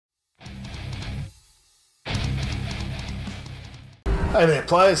Hey there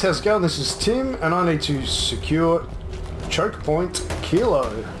players, how's it going? This is Tim and I need to secure choke point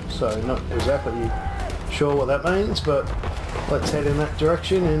Kilo. So not exactly sure what that means, but let's head in that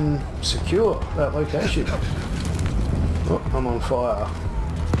direction and secure that location. Oh, I'm on fire.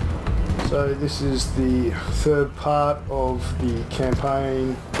 So this is the third part of the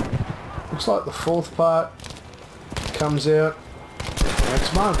campaign. Looks like the fourth part comes out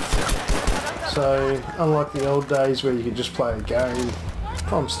next month. So unlike the old days where you could just play a game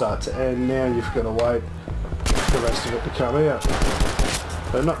from start to end, now you've got to wait for the rest of it to come out.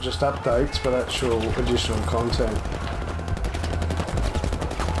 So not just updates, but actual additional content.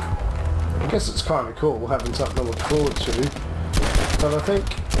 I guess it's kind of cool having something to look forward to. But I think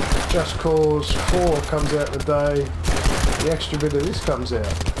Just Cause 4 comes out the day the extra bit of this comes out.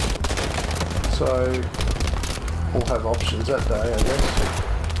 So we'll have options that day, I guess.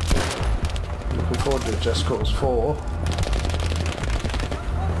 Looking forward to Just Cause 4.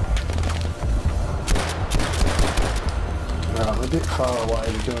 I'm a bit far away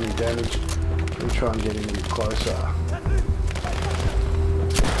to do any damage. I'll try and get him any closer.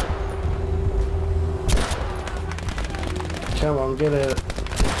 Come on, get at it.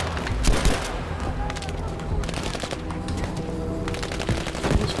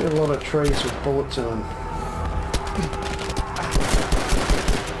 There's been a lot of trees with bullets in them.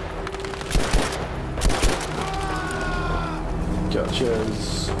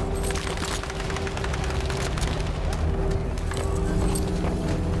 Gotchas.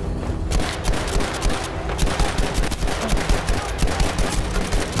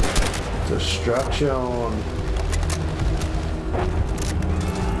 Destruction.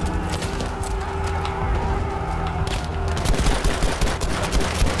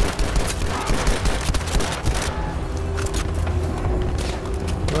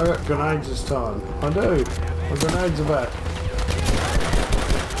 I got grenades this time. I do. My grenades are back.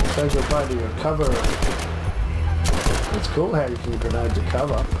 Take a bite of your cover. It's cool how you can grenade your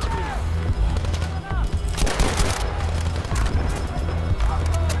cover.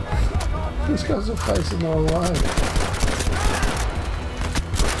 These guys are facing the wrong way.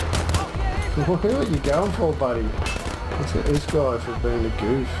 Who are you going for, buddy? Let's get this guy for being a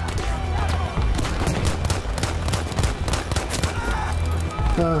goof.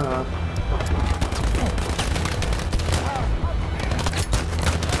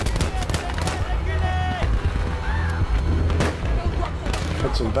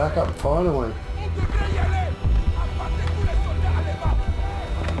 Got some backup finally.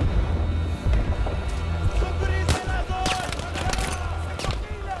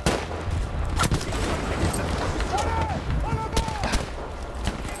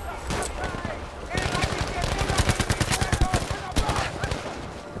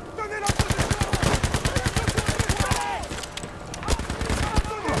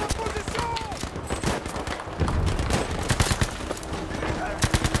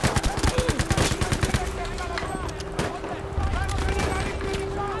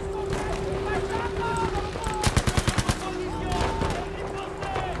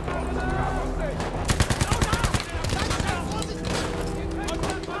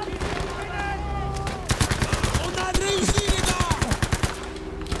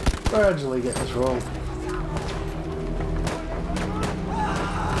 Gradually get this wrong.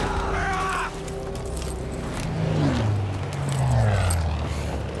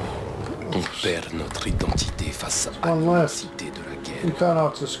 On perd notre identité face à l'immensité de la guerre. You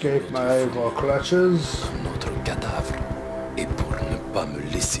cannot escape my evil clutches. Notre cadavre. Et pour ne pas me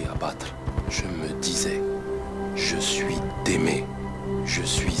laisser abattre, je me disais, je suis aimé, je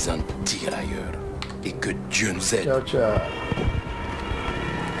suis un tirailleur, et que Dieu nous aide. Gotcha.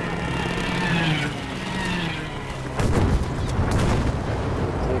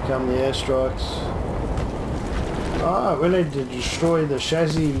 Here come the airstrikes. Ah, we need to destroy the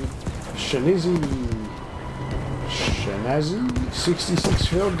Shanazi 66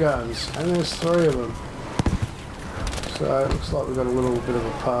 field guns, and there's 3 of them. So it looks like we've got a little bit of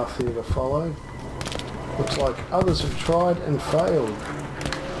a path here to follow. Looks like others have tried and failed.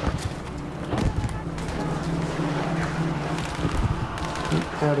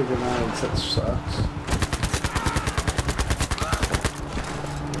 Out of grenades, that sucks.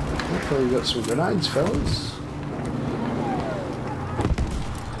 Hopefully you got some grenades, fellas.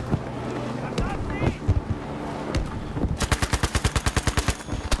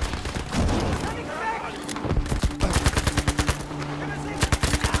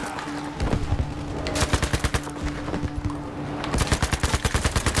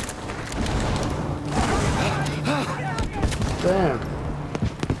 Damn.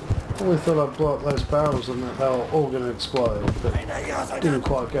 We thought I'd blow up those barrels and that they were all going to explode, but didn't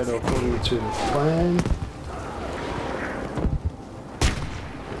quite go according to the plan.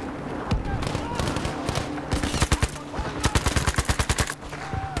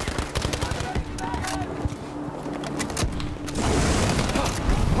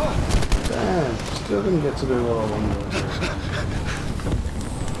 Damn, still didn't get to do what I wanted to do.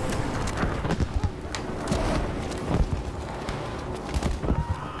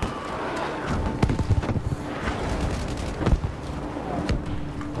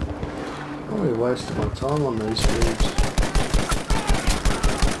 Wasted my time on these dudes.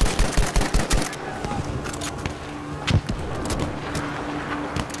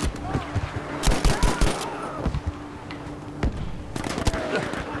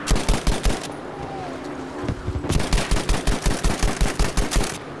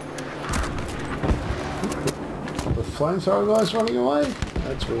 The flamethrower guy's running away?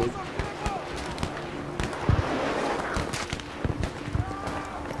 That's weird.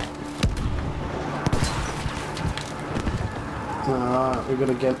 Alright, we're going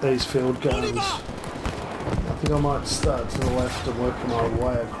to get these field guns. I think I might start to the left and work my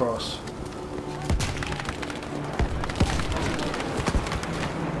way across.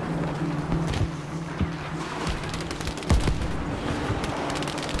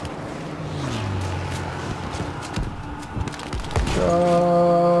 Charge!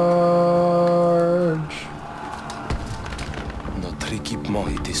 Notre équipement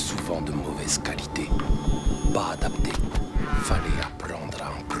était souvent de mauvaise qualité, pas adapté. Fallait apprendre à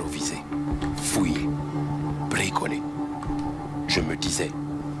improviser, fouiller, bricoler. Je me disais,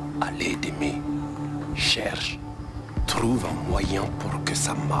 allez d'aimer, cherche, trouve un moyen pour que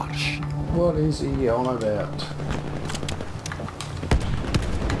ça marche. What is he on about?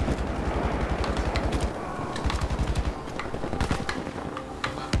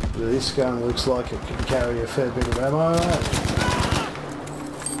 This gun looks like it can carry a fair bit of ammo.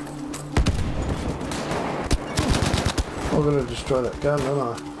 I'm going to destroy that gun, don't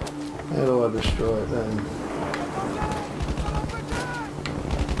I? How do I destroy it then?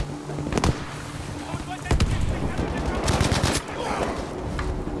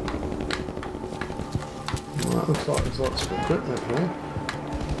 Well, that looks like there's lots of equipment here.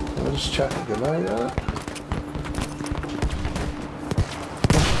 I'll just chuck a grenade at it.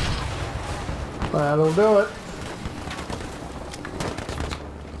 That'll do it.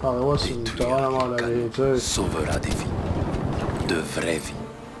 Oh, there was some dynamite over here too. Sauvera des vies. De vraies vies.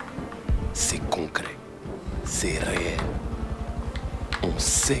 C'est concret. C'est réel. On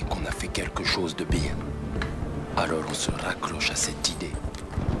sait qu'on a fait quelque chose de bien. Alors on se raccroche à cette idée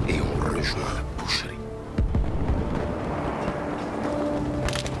et on rejoint la boucherie.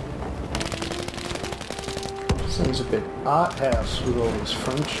 Seems a bit art house with all this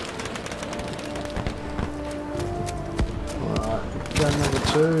French. Alright, gun number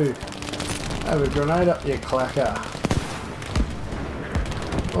 2. Have a grenade up, you clacker.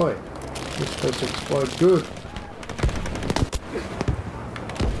 Oi, this supposed to explode good.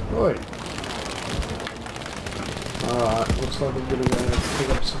 Oi. Alright, looks like I'm gonna go pick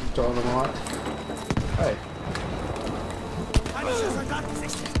up some dynamite. Hey.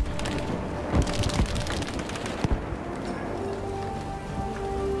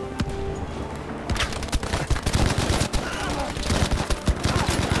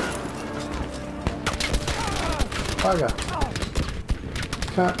 Bugger.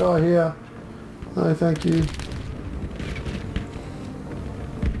 Can't die here. No, thank you.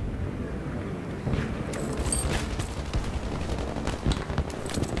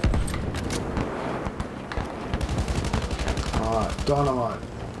 Alright, dynamite.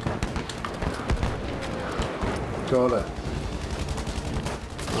 Got it.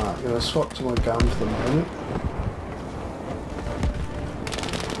 Alright, I'm gonna swap to my gun for the moment.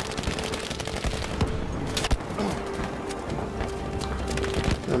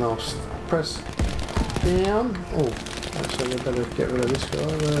 And I'll press down. Oh, actually I better get rid of this guy.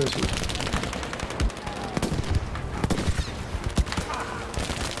 Where is he?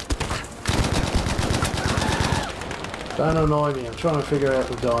 Don't annoy me, I'm trying to figure out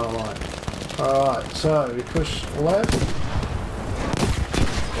the dynamite. Alright, so we push left.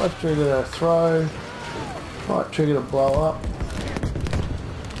 Left trigger to throw. Right trigger to blow up.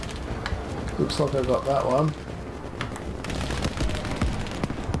 Looks like I got that one.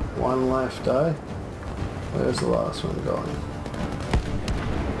 One left, eh? Where's the last one going?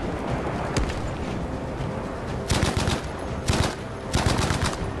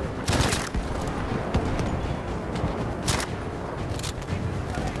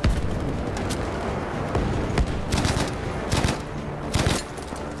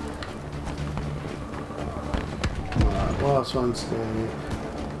 last one's down here.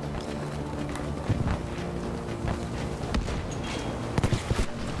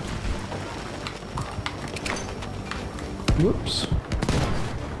 Whoops.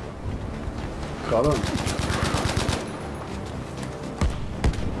 Got him.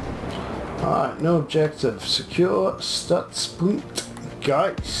 Alright, no objective. Secure Stutzpunkt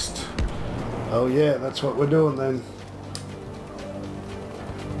Geist. Oh yeah, that's what we're doing then.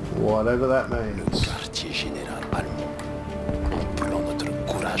 Whatever that means. Quartier général allemand. On prend notre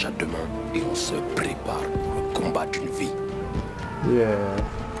courage à deux mains et on se prépare pour le combat d'une vie. Yeah.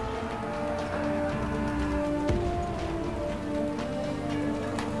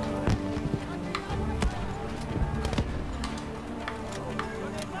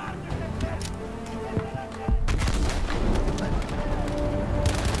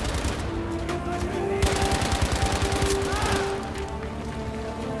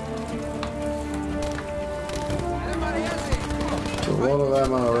 A lot of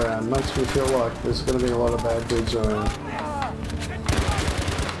ammo around. Makes me feel like there's going to be a lot of bad dudes around.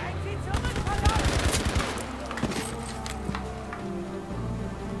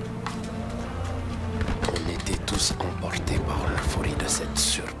 On était tous emportés par l'euphorie de cette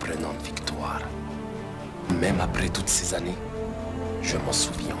surprenante victoire. Même après toutes ces années, je m'en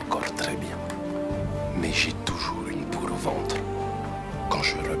souviens encore très bien. Mais j'ai toujours une boule au ventre quand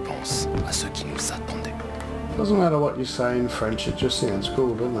je repense à ce qui nous attendait. Doesn't matter what you say in French, it just sounds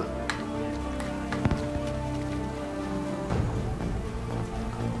cool, doesn't it?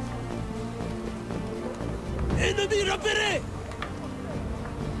 Ennemi repéré!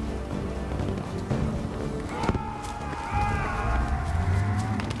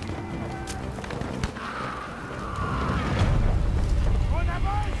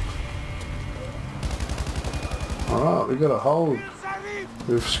 Alright, we got a hold.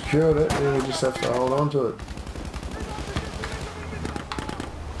 We've secured it, and we just have to hold on to it.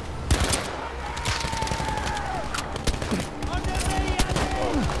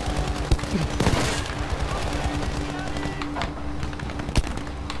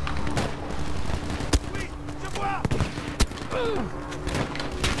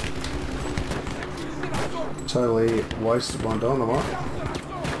 Totally wasted my dynamite.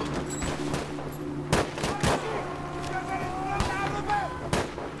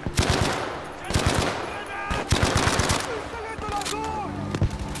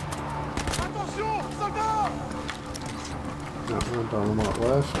 No dynamite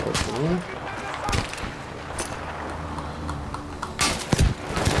left, hopefully.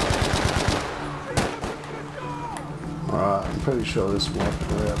 Alright, I'm pretty sure this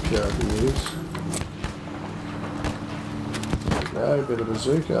weapon way up here I can use. Okay, a bit of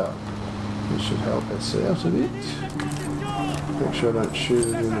bazooka. This should help us out a bit. Make sure I don't shoot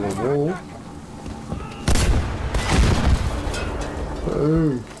it into the wall.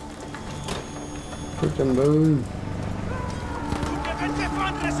 Boom. Freaking boom.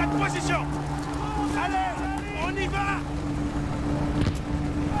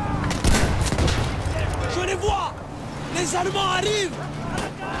 Je les vois! Les Allemands arrivent!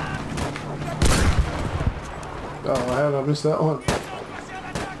 Oh, how did I miss that one?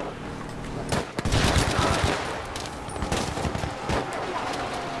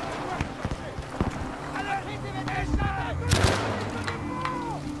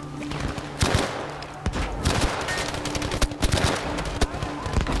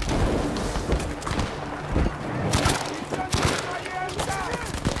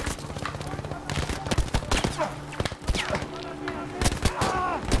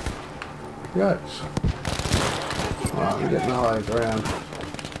 Yikes. Alright, I'm getting the high ground.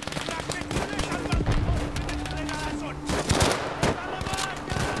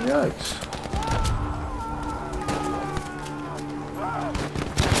 Yikes.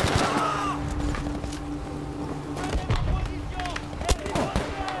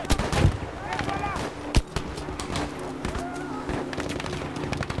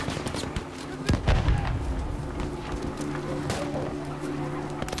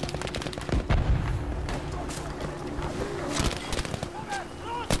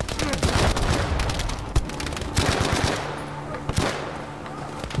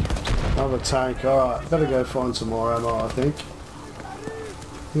 Another tank. Alright, better go find some more ammo, I think.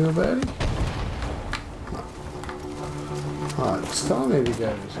 You know, Betty? Alright, it's telling me to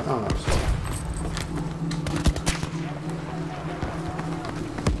go. Oh, no, sorry.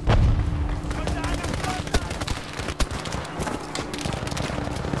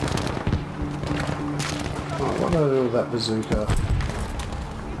 Alright, what do I do with that bazooka?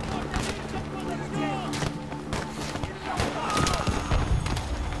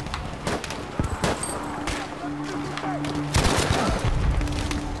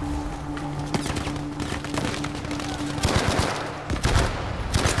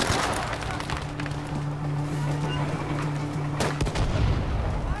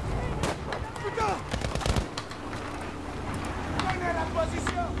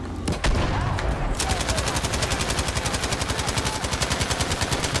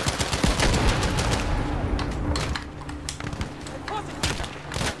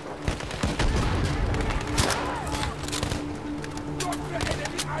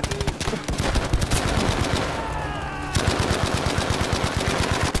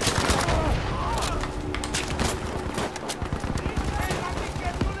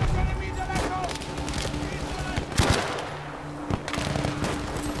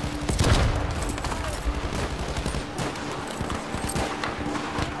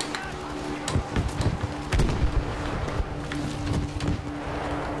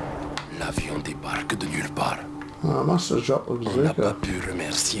 L'avion débarque de nulle part. Oh, I must have dropped the On n'a pas bazooka. pu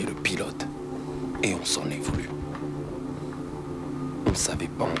remercier le pilote. Et on s'en est voulu. On ne savait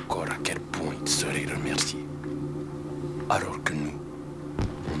pas encore à quel point il serait remercié. Alors que nous,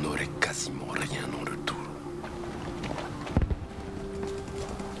 on n'aurait quasiment rien en retour.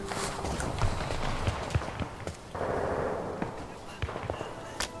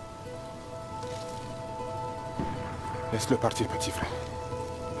 Laisse-le partir, petit frère.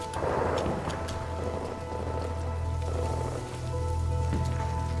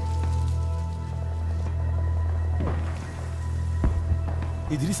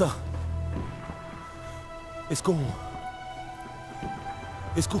 Idrissa, est-ce qu'on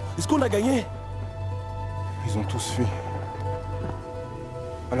a gagné? Ils ont tous fui.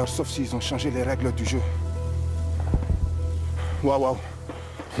 Alors sauf s'ils ont changé les règles du jeu. Waouh,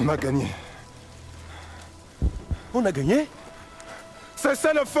 on a gagné. On a gagné?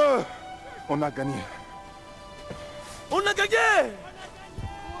 Cessez le feu! On a gagné. On a gagné!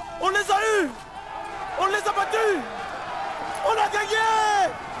 On les a eus! On les a battus! On a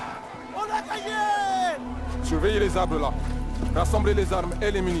gagné! On a gagné! Surveillez les arbres là. Rassemblez les armes et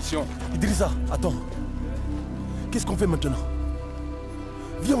les munitions. Idrissa, attends. Qu'est-ce qu'on fait maintenant?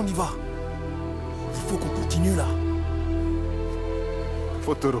 Viens, on y va. Il faut qu'on continue là.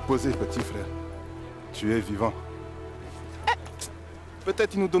 Faut te reposer, petit frère. Tu es vivant.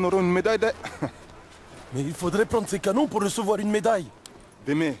 Peut-être ils nous donneront une médaille de... Mais il faudrait prendre ces canons pour recevoir une médaille.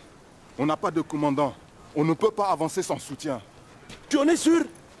 Démé, on n'a pas de commandant. On ne peut pas avancer sans soutien. Tu en es sûr?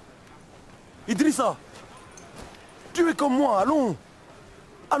 Idrissa, tu es comme moi, allons.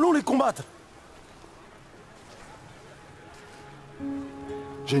 Allons les combattre.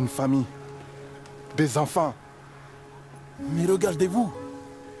 J'ai une famille. Des enfants. Mais regardez-vous.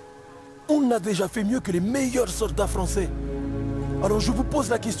 On a déjà fait mieux que les meilleurs soldats français. Alors je vous pose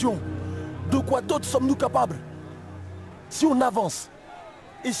la question. De quoi d'autre sommes-nous capables? Si on avance,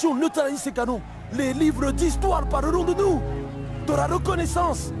 et si on neutralise ces canons, les livres d'histoire parleront de nous. De la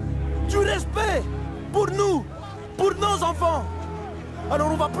reconnaissance, du respect pour nous, pour nos enfants.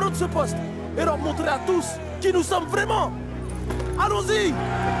 Alors on va prendre ce poste et leur montrer à tous qui nous sommes vraiment. Allons-y!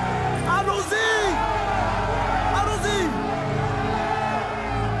 Allons-y! Allons-y!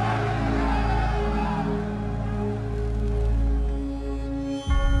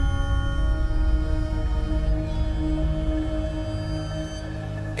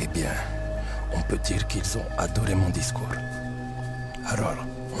 Eh bien, on peut dire qu'ils ont adoré mon discours. Alors,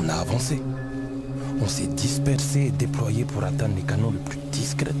 on a avancé. On s'est dispersé et déployé pour atteindre les canons le plus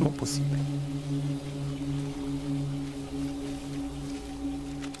discrètement possible.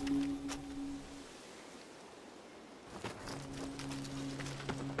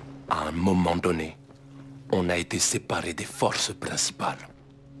 À un moment donné, on a été séparés des forces principales.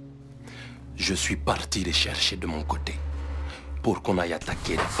 Je suis parti les chercher de mon côté pour qu'on aille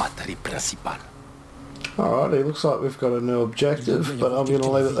attaquer la batterie principale. Alright, it looks like we've got a new objective, but I'm going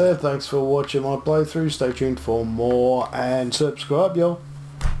to leave it there. Thanks for watching my playthrough. Stay tuned for more and subscribe, y'all.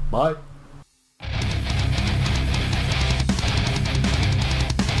 Bye.